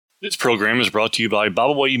This program is brought to you by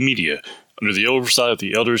Bible Way Media, under the oversight of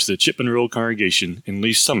the elders of the Chipman Road Congregation in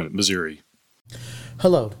Lee Summit, Missouri.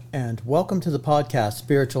 Hello, and welcome to the podcast,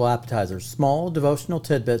 Spiritual Appetizers, small devotional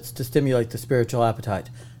tidbits to stimulate the spiritual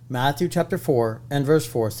appetite. Matthew chapter 4 and verse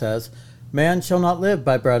 4 says, "Man shall not live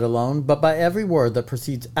by bread alone, but by every word that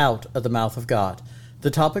proceeds out of the mouth of God."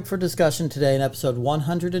 The topic for discussion today in episode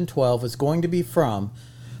 112 is going to be from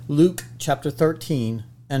Luke chapter 13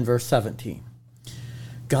 and verse 17.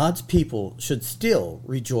 God's people should still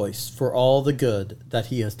rejoice for all the good that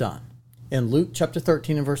he has done. In Luke chapter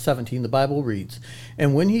 13 and verse 17, the Bible reads,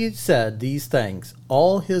 "And when he had said these things,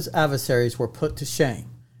 all his adversaries were put to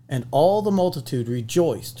shame, and all the multitude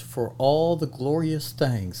rejoiced for all the glorious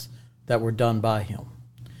things that were done by him."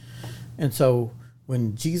 And so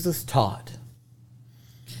when Jesus taught,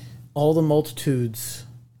 all the multitudes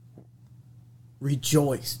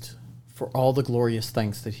rejoiced for all the glorious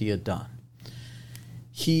things that he had done.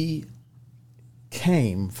 He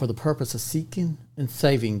came for the purpose of seeking and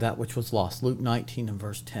saving that which was lost. Luke 19 and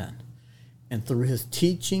verse 10. And through his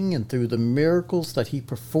teaching and through the miracles that he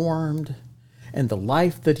performed and the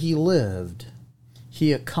life that he lived,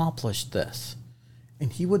 he accomplished this.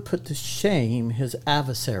 And he would put to shame his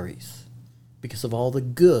adversaries because of all the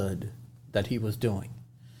good that he was doing.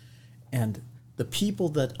 And the people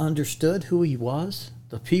that understood who he was,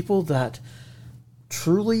 the people that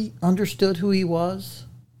truly understood who he was,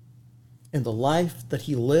 and the life that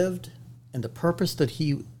he lived, and the purpose that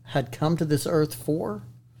he had come to this earth for,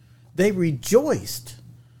 they rejoiced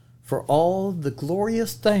for all the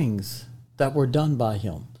glorious things that were done by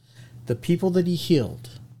him. The people that he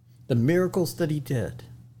healed, the miracles that he did,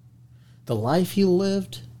 the life he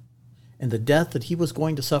lived, and the death that he was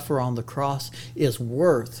going to suffer on the cross is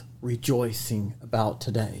worth rejoicing about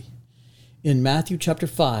today. In Matthew chapter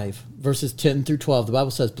 5, verses 10 through 12, the Bible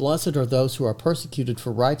says, "Blessed are those who are persecuted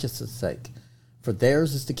for righteousness' sake, for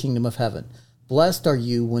theirs is the kingdom of heaven. Blessed are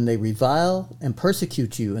you when they revile and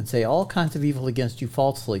persecute you and say all kinds of evil against you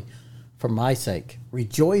falsely for my sake.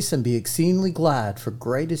 Rejoice and be exceedingly glad, for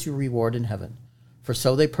great is your reward in heaven. For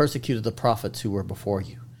so they persecuted the prophets who were before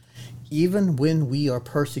you." Even when we are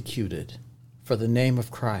persecuted for the name of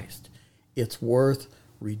Christ, it's worth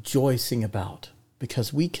rejoicing about,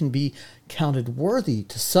 because we can be counted worthy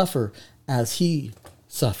to suffer as he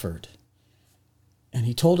suffered. And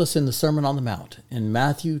he told us in the Sermon on the Mount, in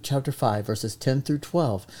Matthew chapter 5, verses 10 through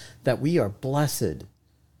 12, that we are blessed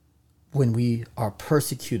when we are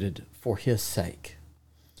persecuted for his sake.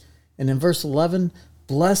 And in verse 11,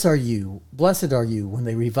 blessed are you when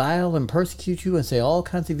they revile and persecute you and say all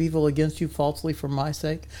kinds of evil against you falsely for my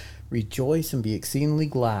sake. Rejoice and be exceedingly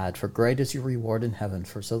glad, for great is your reward in heaven,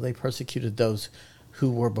 for so they persecuted those who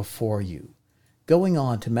were before you. Going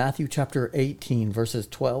on to Matthew chapter 18, verses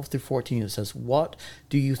 12 through 14, it says, "What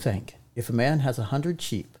do you think? If a man has 100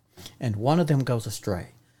 sheep, and one of them goes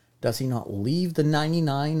astray, does he not leave the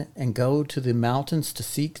 99 and go to the mountains to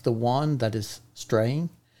seek the one that is straying?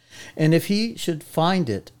 And if he should find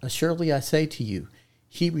it, assuredly I say to you,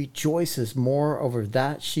 he rejoices more over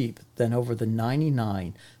that sheep than over the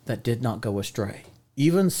 99 that did not go astray.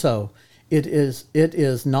 Even so, it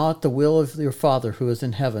is not the will of your Father who is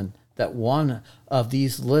in heaven that one of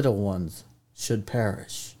these little ones should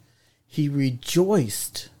perish." He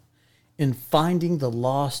rejoiced in finding the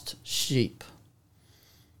lost sheep.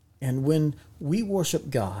 And when we worship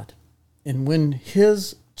God, and when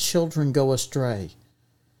his children go astray,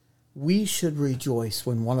 we should rejoice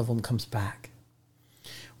when one of them comes back.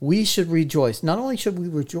 We should rejoice. Not only should we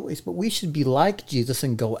rejoice, but we should be like Jesus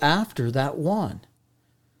and go after that one.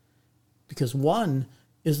 Because one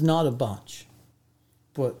is not a bunch.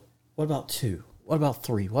 But what about two? What about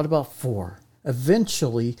three? What about four?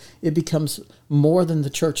 Eventually, it becomes more than the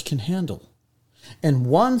church can handle. And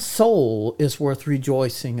one soul is worth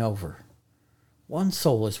rejoicing over. One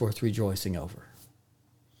soul is worth rejoicing over.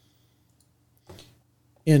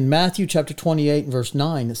 In Matthew chapter 28, verse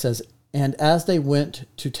 9, it says, "And as they went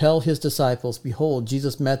to tell his disciples, behold,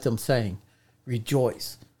 Jesus met them, saying,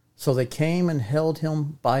 'Rejoice.' So they came and held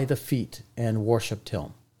him by the feet and worshipped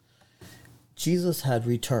him." Jesus had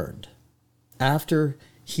returned. After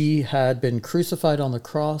he had been crucified on the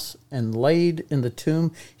cross and laid in the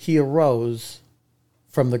tomb, he arose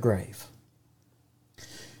from the grave.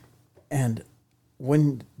 And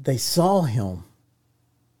when they saw him,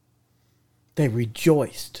 they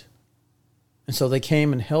rejoiced. And so they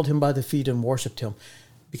came and held him by the feet and worshipped him,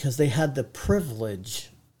 because they had the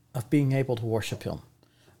privilege of being able to worship him.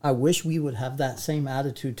 I wish we would have that same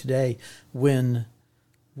attitude today when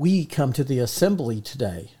we come to the assembly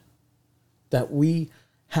today, that we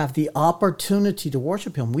have the opportunity to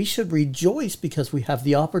worship him. We should rejoice because we have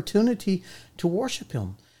the opportunity to worship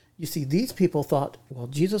him. You see, these people thought, well,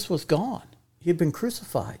 Jesus was gone. He had been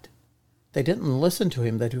crucified. They didn't listen to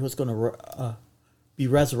him that he was going to be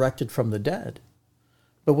resurrected from the dead.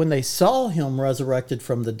 But when they saw him resurrected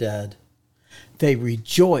from the dead, they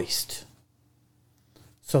rejoiced.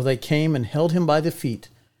 So they came and held him by the feet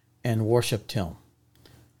and worshiped him.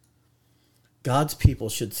 God's people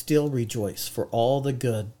should still rejoice for all the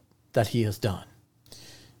good that he has done.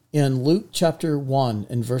 In Luke chapter 1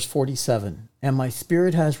 and verse 47, and my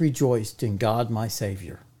spirit has rejoiced in God my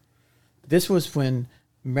Savior. This was when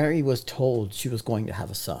Mary was told she was going to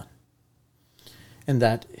have a son, and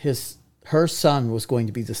that her son was going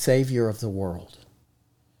to be the Savior of the world.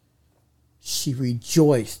 She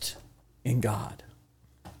rejoiced in God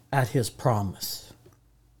at his promise.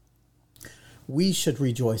 We should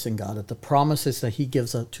rejoice in God at the promises that he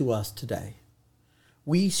gives to us today.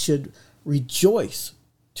 We should rejoice.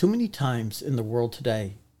 Too many times in the world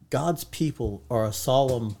today, God's people are a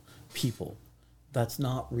solemn people that's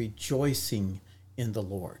not rejoicing in the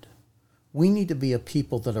Lord. We need to be a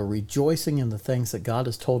people that are rejoicing in the things that God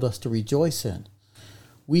has told us to rejoice in.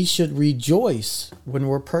 We should rejoice when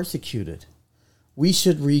we're persecuted. We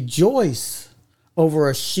should rejoice over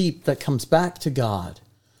a sheep that comes back to God.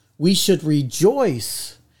 We should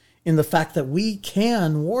rejoice in the fact that we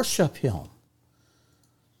can worship him.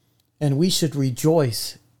 And we should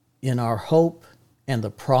rejoice in our hope and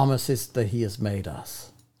the promises that he has made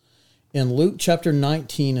us. In Luke chapter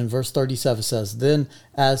 19 and verse 37 says, then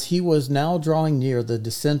as he was now drawing near the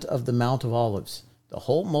descent of the Mount of Olives, the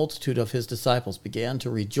whole multitude of his disciples began to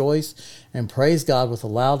rejoice and praise God with a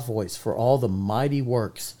loud voice for all the mighty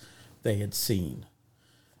works they had seen.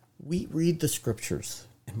 We read the scriptures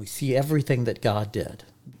and we see everything that God did.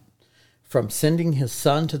 From sending his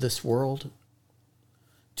son to this world,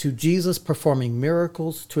 to Jesus performing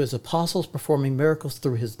miracles, to his apostles performing miracles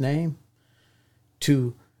through his name,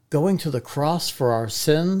 to going to the cross for our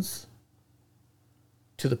sins,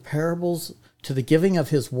 to the parables, to the giving of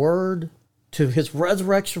his word, to his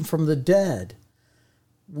resurrection from the dead.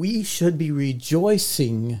 We should be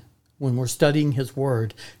rejoicing when we're studying his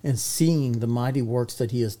word and seeing the mighty works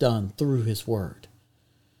that he has done through his word.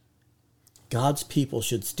 God's people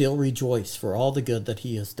should still rejoice for all the good that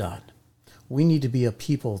he has done. We need to be a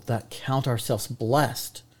people that count ourselves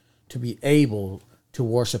blessed to be able to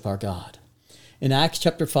worship our God. In Acts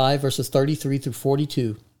chapter 5, verses 33 through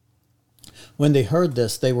 42, when they heard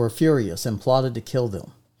this, they were furious and plotted to kill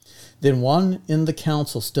them. Then one in the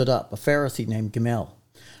council stood up, a Pharisee named Gamaliel,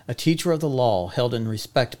 a teacher of the law held in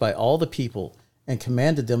respect by all the people, and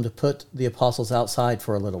commanded them to put the apostles outside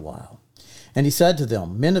for a little while. And he said to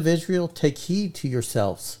them, men of Israel, take heed to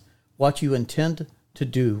yourselves what you intend to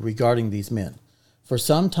do regarding these men. For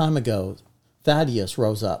some time ago, Thaddeus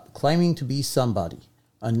rose up, claiming to be somebody.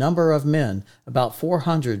 A number of men, about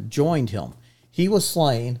 400, joined him. He was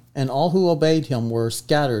slain, and all who obeyed him were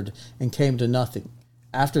scattered and came to nothing.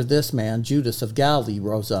 After this man, Judas of Galilee,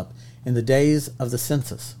 rose up in the days of the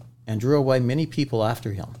census, and drew away many people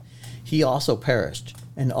after him. He also perished,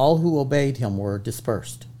 and all who obeyed him were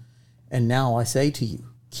dispersed. And now I say to you,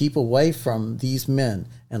 keep away from these men,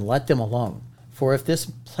 and let them alone. For if this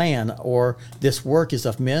plan or this work is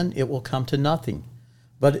of men, it will come to nothing.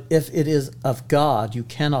 But if it is of God, you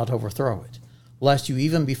cannot overthrow it, lest you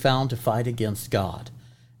even be found to fight against God.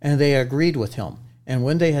 And they agreed with him. And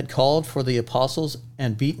when they had called for the apostles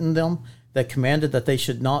and beaten them, they commanded that they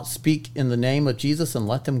should not speak in the name of Jesus and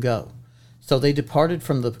let them go. So they departed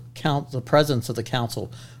from the presence of the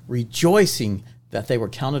council, rejoicing that they were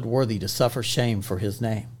counted worthy to suffer shame for his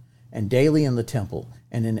name. And daily in the temple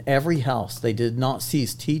and in every house they did not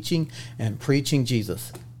cease teaching and preaching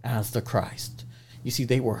Jesus as the Christ. You see,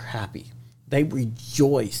 they were happy. They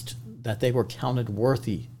rejoiced that they were counted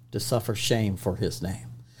worthy to suffer shame for his name.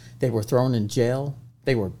 They were thrown in jail.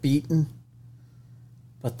 They were beaten.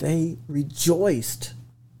 But they rejoiced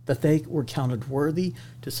that they were counted worthy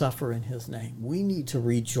to suffer in his name. We need to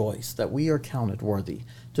rejoice that we are counted worthy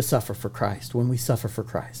to suffer for Christ when we suffer for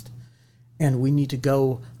Christ. And we need to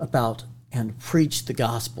go about and preach the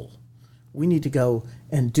gospel. We need to go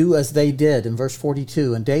and do as they did in verse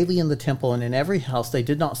 42. And daily in the temple and in every house they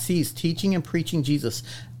did not cease teaching and preaching Jesus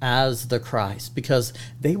as the Christ, because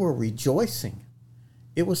they were rejoicing.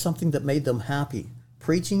 It was something that made them happy.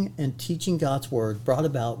 Preaching and teaching God's word brought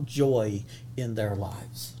about joy in their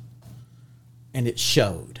lives. And it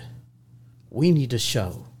showed. We need to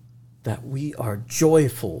show that we are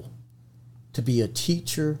joyful to be a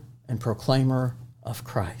teacher and proclaimer of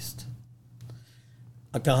Christ.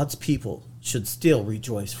 God's people should still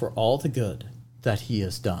rejoice for all the good that he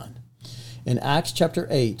has done. In Acts chapter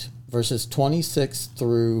 8, verses 26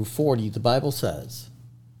 through 40, the Bible says,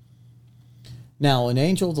 "Now an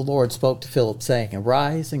angel of the Lord spoke to Philip, saying,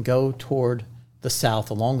 Arise and go toward the south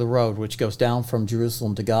along the road which goes down from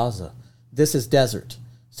Jerusalem to Gaza. This is desert.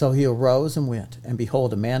 So he arose and went, and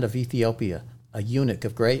behold, a man of Ethiopia, a eunuch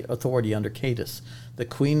of great authority under Candace, the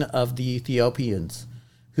queen of the Ethiopians,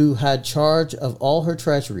 who had charge of all her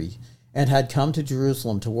treasury, and had come to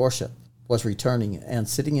Jerusalem to worship, was returning, and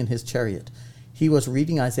sitting in his chariot. He was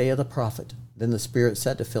reading Isaiah the prophet. Then the Spirit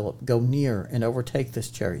said to Philip, Go near and overtake this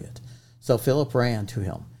chariot. So Philip ran to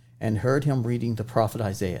him, and heard him reading the prophet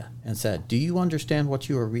Isaiah, and said, Do you understand what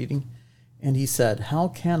you are reading? And he said, How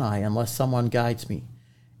can I, unless someone guides me?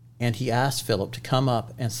 And he asked Philip to come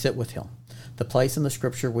up and sit with him. The place in the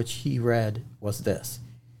scripture which he read was this: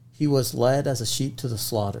 He was led as a sheep to the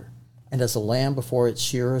slaughter, and as a lamb before its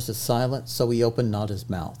shearers is silent, so he opened not his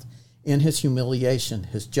mouth. In his humiliation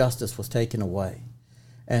his justice was taken away.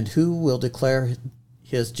 And who will declare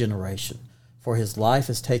his generation? For his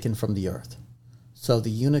life is taken from the earth. So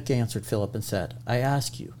the eunuch answered Philip and said, I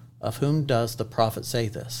ask you, of whom does the prophet say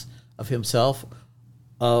this? Of himself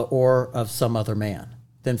or of some other man?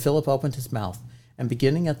 Then Philip opened his mouth, and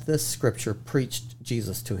beginning at this scripture, preached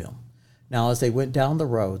Jesus to him. Now as they went down the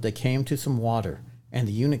road, they came to some water, and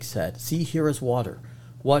the eunuch said, See, here is water.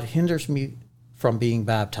 What hinders me from being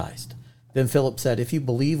baptized? Then Philip said, If you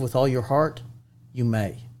believe with all your heart, you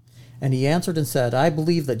may. And he answered and said, I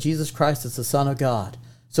believe that Jesus Christ is the Son of God.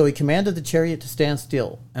 So he commanded the chariot to stand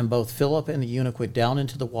still, and both Philip and the eunuch went down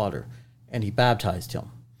into the water, and he baptized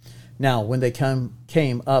him. Now when they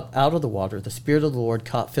came up out of the water, the Spirit of the Lord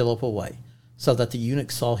caught Philip away, so that the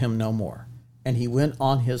eunuch saw him no more. And he went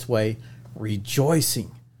on his way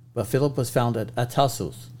rejoicing. But Philip was found at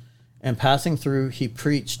Appetizers, and passing through he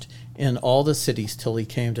preached in all the cities till he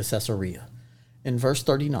came to Caesarea. In verse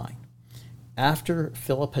 39, after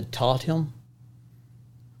Philip had taught him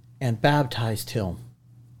and baptized him,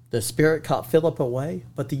 the Spirit caught Philip away,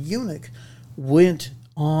 but the eunuch went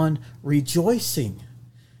on rejoicing.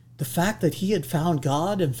 The fact that he had found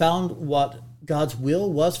God and found what God's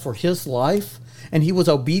will was for his life, and he was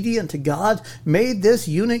obedient to God, made this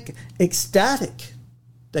eunuch ecstatic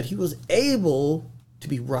that he was able to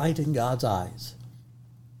be right in God's eyes.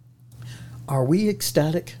 Are we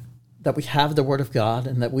ecstatic that we have the Word of God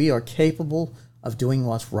and that we are capable of doing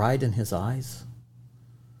what's right in his eyes?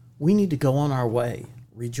 We need to go on our way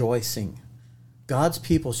rejoicing. God's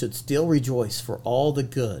people should still rejoice for all the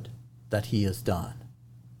good that he has done.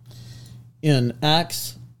 In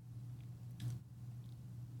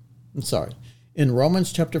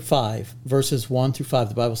Romans chapter 5, verses 1 through 5,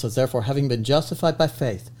 the Bible says, Therefore, having been justified by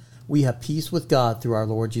faith, we have peace with God through our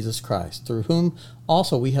Lord Jesus Christ, through whom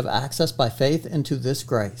also we have access by faith into this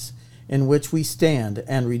grace, in which we stand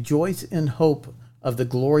and rejoice in hope of the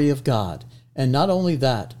glory of God. And not only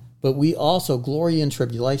that, but we also glory in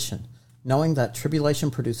tribulation, knowing that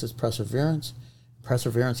tribulation produces perseverance,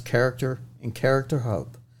 perseverance character, and character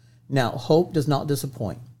hope. Now, hope does not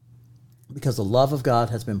disappoint, because the love of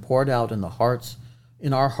God has been poured out in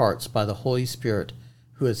our hearts by the Holy Spirit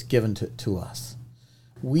who is given to us.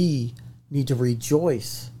 We need to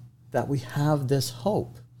rejoice that we have this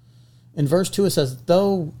hope. In verse 2 it says,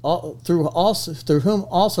 through whom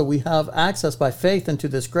also we have access by faith into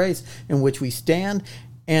this grace in which we stand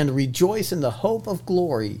and rejoice in the hope of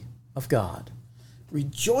glory of God.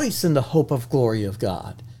 Rejoice in the hope of glory of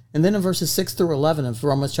God. And then in verses 6 through 11 of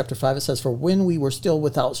Romans chapter 5, it says, For when we were still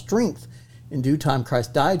without strength, in due time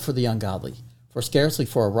Christ died for the ungodly. For scarcely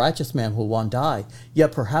for a righteous man will one die,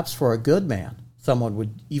 yet perhaps for a good man someone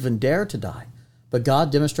would even dare to die. But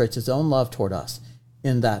God demonstrates his own love toward us,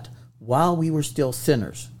 in that while we were still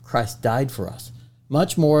sinners, Christ died for us.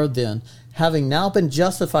 Much more then, having now been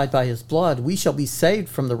justified by his blood, we shall be saved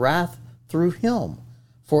from the wrath through him.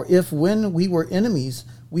 For if when we were enemies,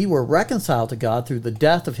 we were reconciled to God through the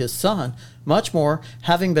death of his Son, much more,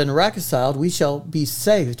 having been reconciled, we shall be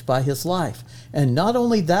saved by his life. And not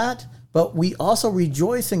only that, but we also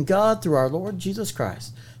rejoice in God through our Lord Jesus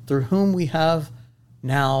Christ, through whom we have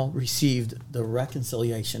now received the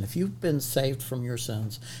reconciliation. If you've been saved from your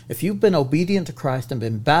sins, if you've been obedient to Christ and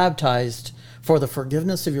been baptized for the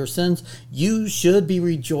forgiveness of your sins, you should be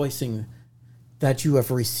rejoicing that you have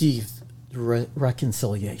received the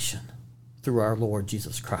reconciliation through our Lord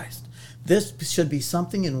Jesus Christ. This should be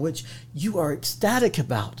something in which you are ecstatic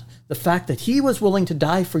about. The fact that he was willing to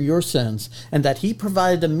die for your sins and that he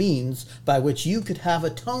provided a means by which you could have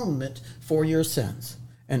atonement for your sins.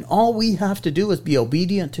 And all we have to do is be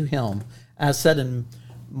obedient to him, as said in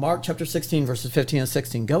Mark chapter 16, verses 15 and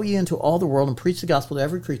 16. Go ye into all the world and preach the gospel to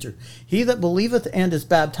every creature. He that believeth and is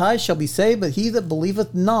baptized shall be saved, but he that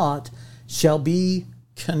believeth not shall be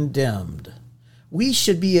condemned. We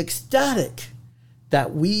should be ecstatic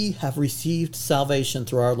that we have received salvation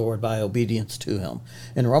through our Lord by obedience to him.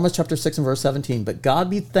 In Romans chapter 6 and verse 17, but God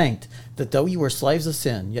be thanked that though you were slaves of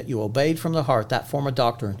sin, yet you obeyed from the heart that form of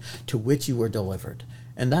doctrine to which you were delivered.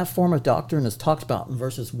 And that form of doctrine is talked about in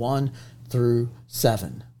verses 1 through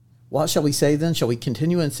 7. What shall we say then? Shall we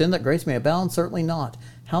continue in sin that grace may abound? Certainly not.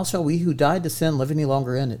 How shall we who died to sin live any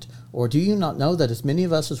longer in it? Or do you not know that as many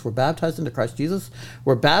of us as were baptized into Christ Jesus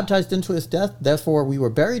were baptized into his death? Therefore we were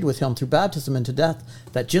buried with him through baptism into death,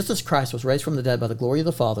 that just as Christ was raised from the dead by the glory of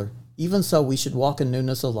the Father, even so we should walk in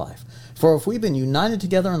newness of life. For if we've been united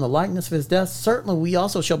together in the likeness of his death, certainly we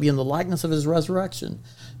also shall be in the likeness of his resurrection.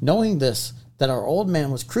 Knowing this, that our old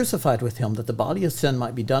man was crucified with him, that the body of sin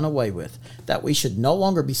might be done away with, that we should no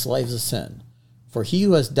longer be slaves of sin. For he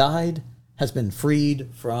who has died has been freed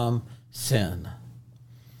from sin.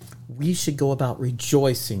 We should go about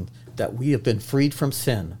rejoicing that we have been freed from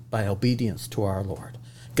sin by obedience to our Lord.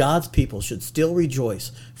 God's people should still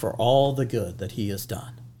rejoice for all the good that he has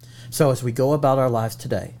done. So as we go about our lives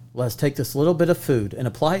today, let's take this little bit of food and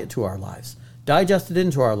apply it to our lives, digest it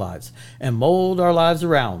into our lives, and mold our lives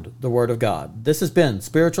around the Word of God. This has been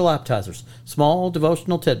Spiritual Appetizers, small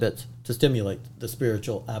devotional tidbits to stimulate the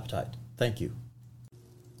spiritual appetite. Thank you.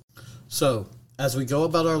 So, as we go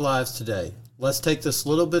about our lives today, let's take this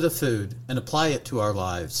little bit of food and apply it to our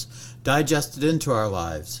lives, digest it into our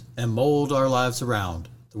lives, and mold our lives around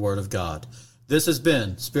the Word of God. This has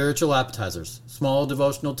been Spiritual Appetizers, small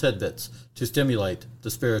devotional tidbits to stimulate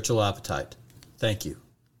the spiritual appetite. Thank you.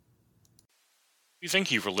 We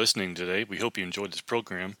thank you for listening today. We hope you enjoyed this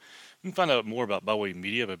program. You can find out more about Byway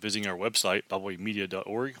Media by visiting our website,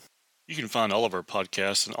 bywaymedia.org. You can find all of our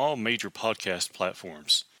podcasts on all major podcast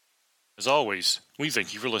platforms. As always, we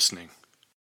thank you for listening.